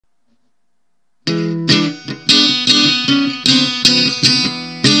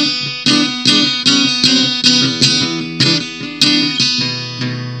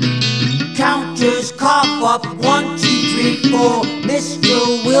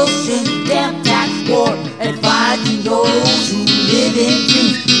Wilson's damn tax war, advising those who live in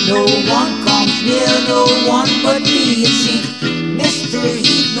dreams. No one comes near, no one but me, it seems. Mr.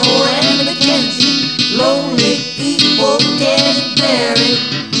 Heath, Noran Mackenzie, lonely people dead and buried.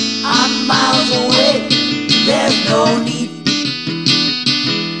 I'm miles away, there's no need.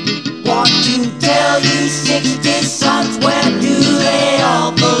 Want to tell you 60 sons, where do they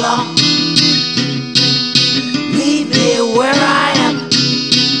all belong? Leave me where I am.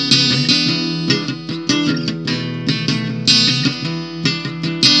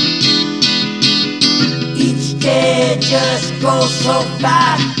 Each day just goes so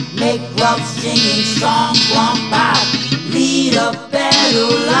fast, make love singing songs long past. Lead a better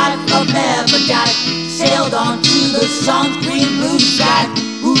life, love never died. Sailed on to the sun's green blue sky.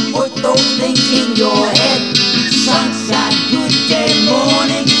 Who put those things in your head? Sunshine, good day,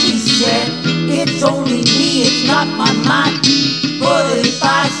 morning, she said. It's only me, it's not my mind. But if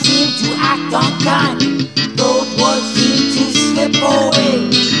I seem to act unkind, those words seem to slip away.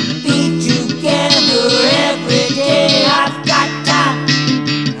 Be together every day, I've got time,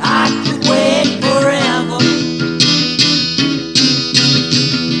 I could wait forever.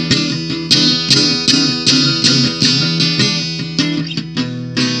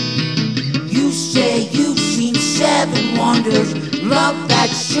 You say you've seen 7 wonders, love that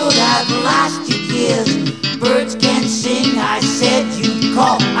should have lasted years. Birds can sing, I said you'd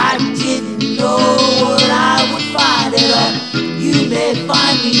call. I didn't know what I would find at all. You may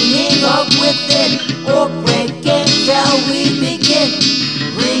find meaning up within, or break game, shall we begin?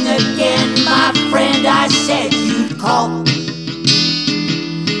 Ring again, my friend, I said you'd call.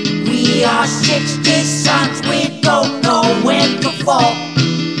 We are 60 sons, we don't know when to fall.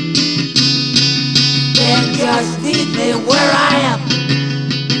 Then just leave me where I am.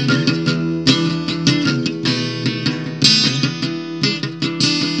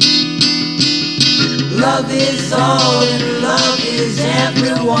 Love is all and love is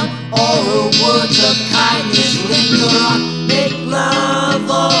everyone. All her words of kindness linger on.